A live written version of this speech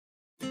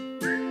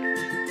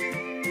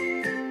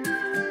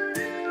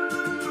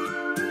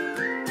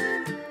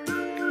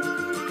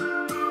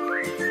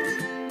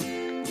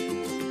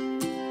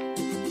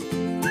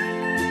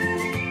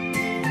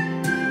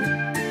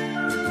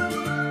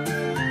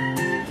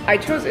I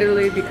chose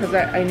Italy because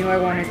I knew I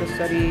wanted to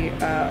study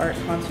art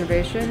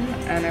conservation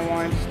and I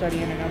wanted to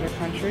study in another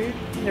country.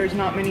 There's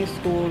not many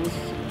schools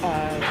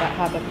that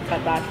have a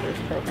bachelor's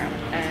program,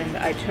 and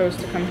I chose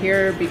to come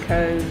here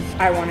because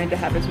I wanted to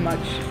have as much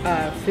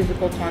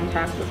physical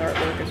contact with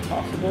artwork as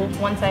possible.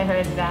 Once I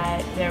heard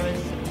that there was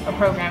a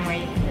program where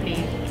you could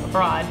be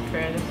abroad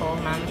for the full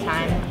amount of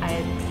time,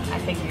 I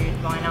figured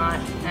why not,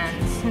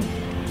 and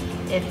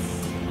it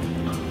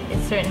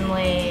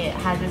certainly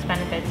has its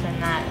benefits in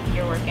that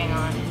you're working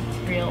on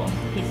real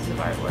pieces of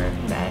artwork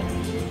that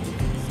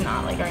it's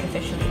not like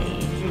artificially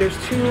aged. There's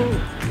two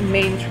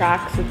main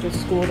tracks at the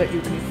school that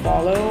you can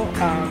follow,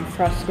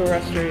 fresco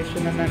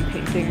restoration and then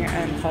painting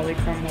and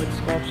polychrome wood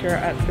sculpture.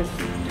 At this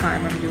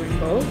time I'm doing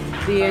both.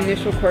 The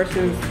initial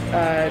courses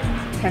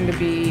tend to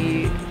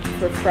be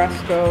for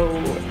fresco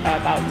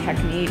about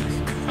techniques,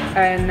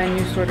 and then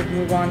you sort of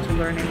move on to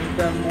learning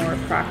the more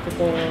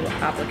practical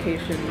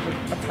applications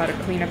of how to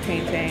clean a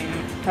painting,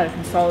 how to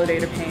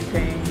consolidate a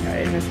painting.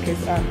 In this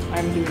case,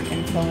 I'm doing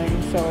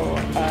infilling, so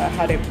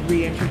how to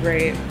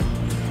reintegrate.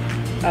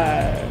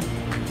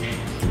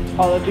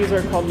 All of these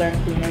are called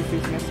lacunas,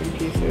 these missing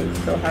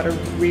pieces, so how to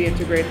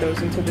reintegrate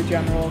those into the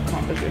general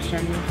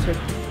composition to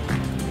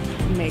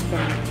make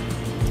them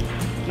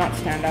not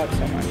stand out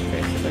so much,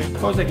 basically. La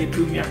cosa che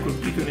più mi ha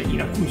colpito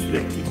in alcuni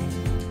studenti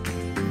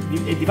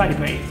di vari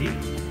paesi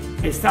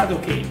è stato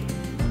che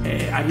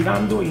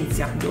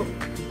iniziando,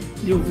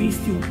 li ho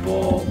visti un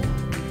po',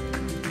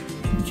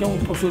 diciamo,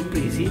 un po'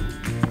 sorpresi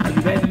a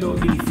livello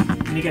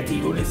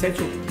negativo, nel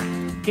senso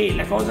che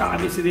la cosa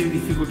avesse delle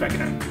difficoltà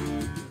grandi.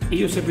 E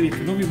io ho sempre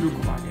detto, non vi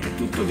preoccupate,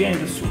 tutto viene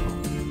da solo,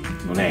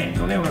 non è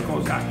una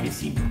cosa che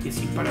si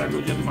impara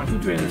dall'oggi al domani,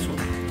 tutto viene da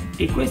solo.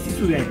 E questi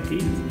studenti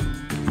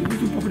li ho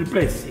visti un po'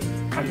 perplessi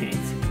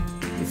all'inizio,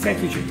 nel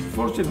senso che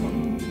forse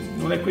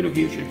non è quello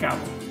che io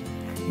cercavo,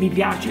 mi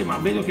piace ma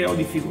vedo che ho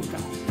difficoltà.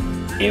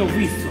 E ho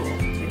visto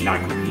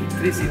nell'arco di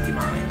 3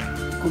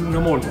 settimane, come una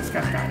molla a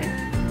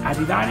scattare,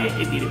 arrivare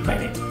e dire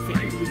bene,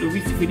 li ho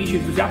visti felici e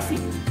entusiasti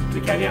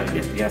perché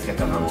aveva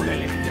scattato una molla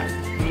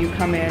all'entusiasmo. You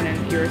come in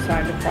and you're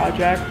assigned a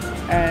project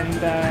and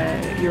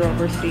you're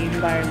overseen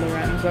by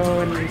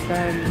Lorenzo and Lisa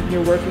and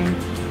you're working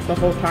the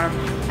whole time.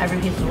 Every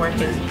piece of work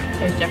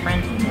is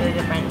different, really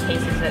different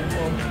cases that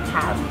we'll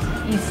have.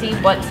 You see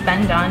what's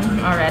been done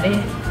already,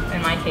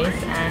 in my case,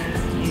 and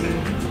you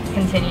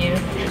continue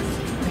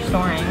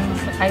restoring.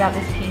 So I got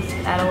this piece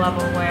at a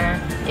level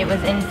where it was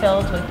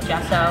infilled with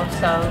gesso,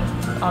 so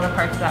all the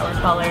parts that were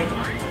colored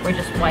were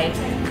just white,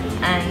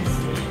 and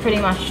pretty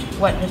much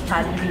what just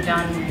had to be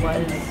done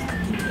was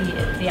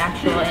the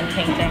actual in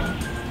painting.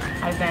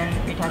 I've been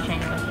retouching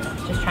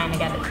with just trying to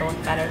get it to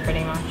look better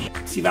pretty much.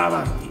 Si va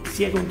avanti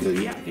sia con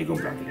teoria che con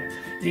pratica.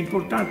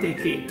 L'importante è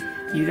che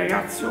il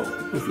ragazzo,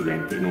 lo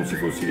studente, non si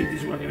fossilizzi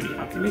sulla teoria,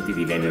 altrimenti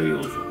diventa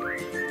noioso.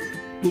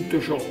 Tutto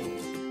ciò,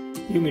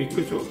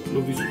 questo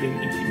l'ho vissuto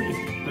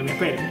nella mia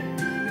pelle,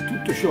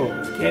 tutto ciò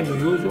che è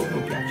noioso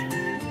non piace.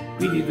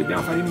 Quindi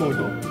dobbiamo fare in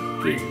modo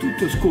che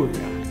tutto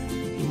scorra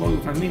in modo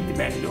talmente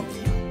bello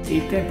che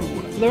il tempo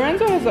vola.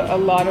 Lorenzo has a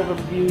lot of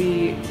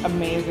really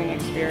amazing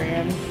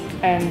experience,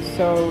 and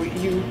so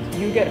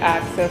you get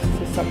access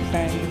to some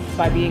things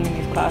by being in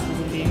these classes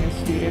and being as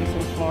students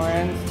in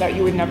Florence that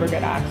you would never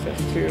get access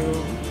to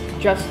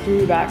just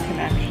through that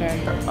connection.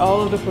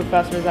 All of the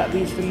professors, at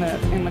least in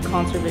the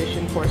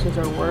conservation courses,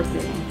 are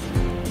working.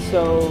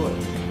 So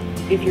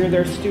if you're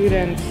their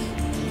students,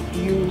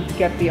 you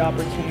get the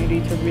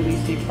opportunity to really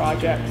see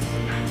projects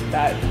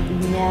that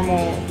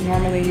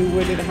normally you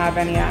wouldn't have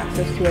any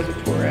access to as a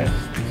tourist.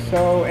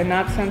 So in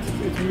that sense,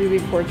 it's really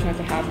fortunate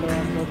to have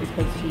Lorenzo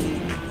because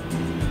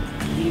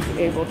he's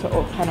able to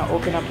kind of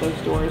open up those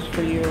doors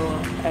for you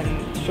and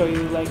show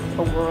you like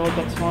a world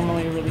that's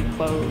normally really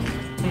closed.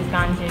 We've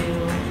gone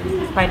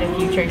to quite a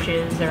few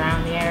churches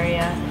around the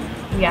area.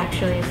 We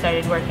actually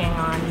started working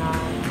on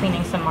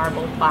cleaning some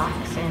marble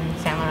plaques in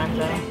San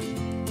Lorenzo.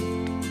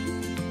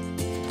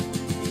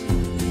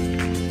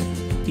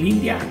 In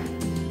India,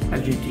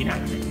 Argentina,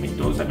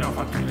 Mendoza, abbiamo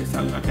fatto un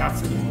restauro di una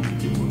piazza di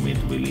un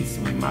monumento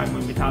bellissimo in marmo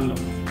e metallo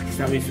che si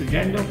stava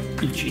distruggendo,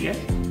 il Cile,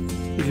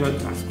 l'isola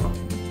di Pasqua,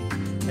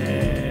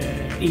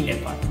 il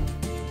Nepal.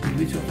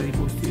 Questi sono stati i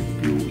posti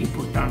più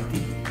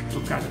importanti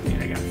toccati con i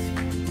ragazzi.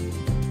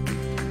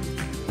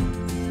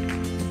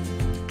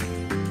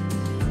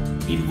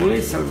 Il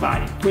voler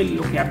salvare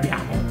quello che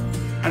abbiamo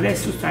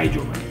adesso sta ai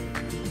giovani.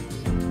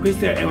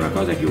 Questa è una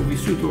cosa che ho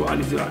vissuto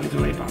all'isola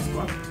di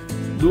Pasqua,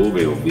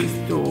 dove ho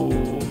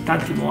visto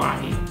tanti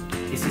moai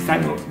che si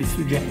stanno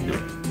distruggendo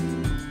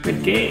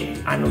perché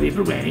hanno dei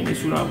problemi,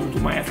 nessuno ha voluto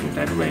mai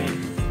affrontare problemi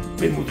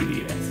per motivi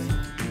diversi.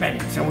 Bene,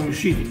 siamo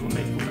riusciti con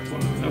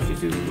il nostro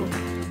istituto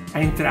a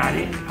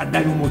entrare, a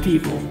dare un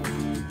motivo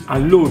a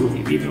loro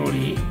che vivono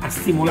lì, a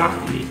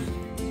stimolarli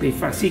per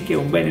far sì che è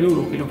un bene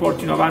loro, che lo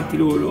portino avanti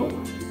loro.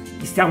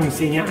 Gli stiamo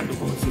insegnando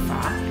come si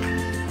fa,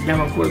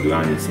 abbiamo ancora 2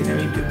 anni di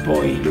insegnamento e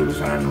poi loro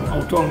saranno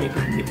autonomi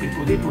per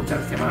poter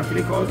portarsi avanti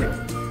le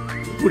cose.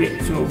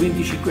 Eppure sono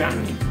 25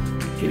 anni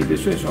che le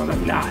persone sono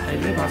andate là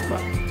a Pasqua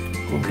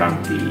con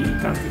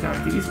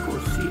tanti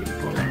discorsi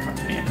poi non hanno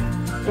fatto niente.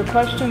 The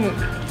question,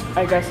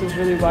 I guess, is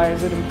really why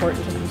is it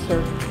important to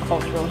conserve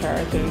cultural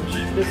heritage?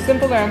 The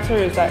simple answer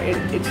is that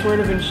it sort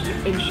of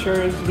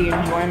ensures the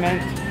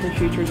enjoyment for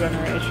future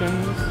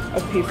generations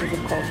of pieces of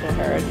cultural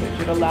heritage.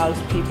 It allows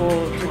people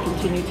to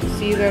continue to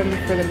see them,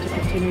 for them to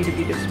continue to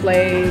be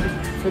displayed,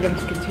 for them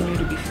to continue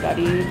to be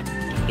studied.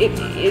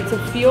 It's a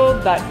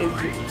field that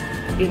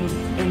is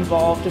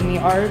involved in the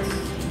arts,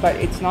 but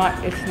it's not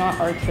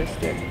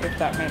artistic, if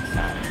that makes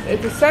sense.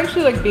 It's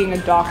essentially like being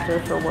a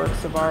doctor for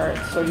works of art,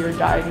 so you're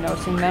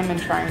diagnosing them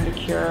and trying to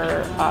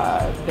cure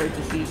their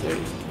diseases.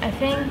 I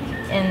think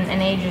in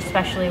an age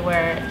especially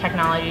where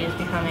technology is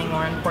becoming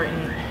more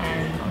important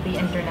and the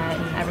internet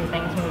and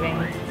everything's moving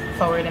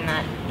forward in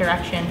that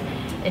direction,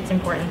 it's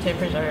important to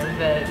preserve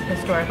the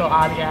historical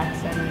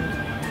objects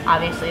and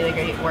obviously the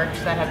great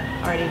works that have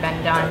already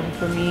been done.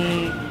 For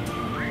me,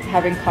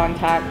 having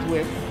contact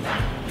with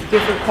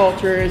different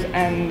cultures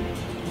and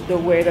the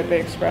way that they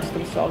express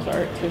themselves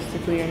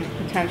artistically, and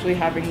potentially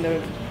having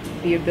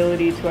the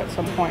ability to at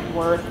some point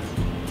work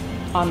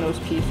on those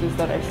pieces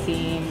that I've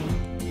seen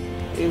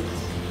is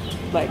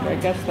like, I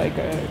guess, like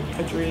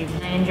a dream.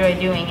 I enjoy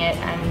doing it,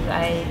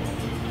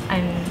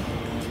 and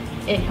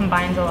it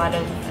combines a lot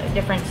of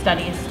different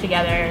studies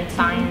together: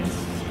 science,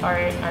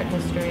 art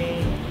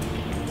history,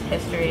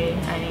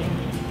 I mean,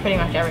 pretty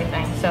much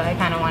everything. So I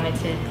kind of wanted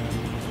to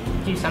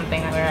do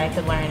something where I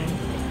could learn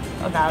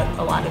about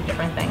a lot of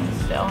different things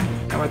still.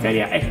 La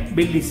materia è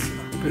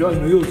bellissima, però è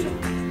noiosa,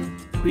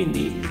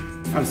 quindi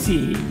fa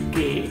sì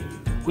che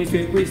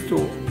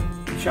questo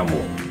diciamo,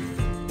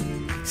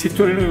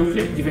 settore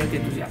noioso diventa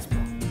entusiasmo.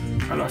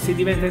 Allora, se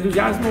diventa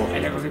entusiasmo è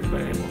la cosa più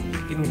bella del mondo,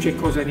 e non c'è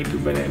cosa di più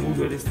bella del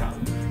mondo del restauro,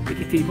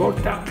 perché ti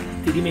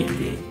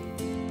rimette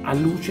a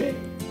luce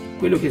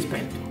quello che è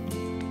spento,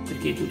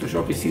 perché tutto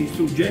ciò che si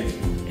distrugge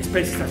e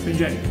spesso si sta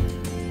spengendo,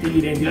 te gli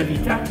rendi la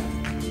vita,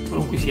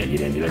 qualunque sia gli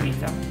rendi la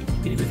vita,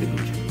 quindi questa è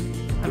luce.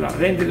 Allora,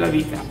 rendere la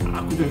vita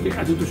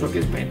a tutto ciò che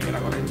è spento è la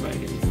cosa più bella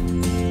che esiste.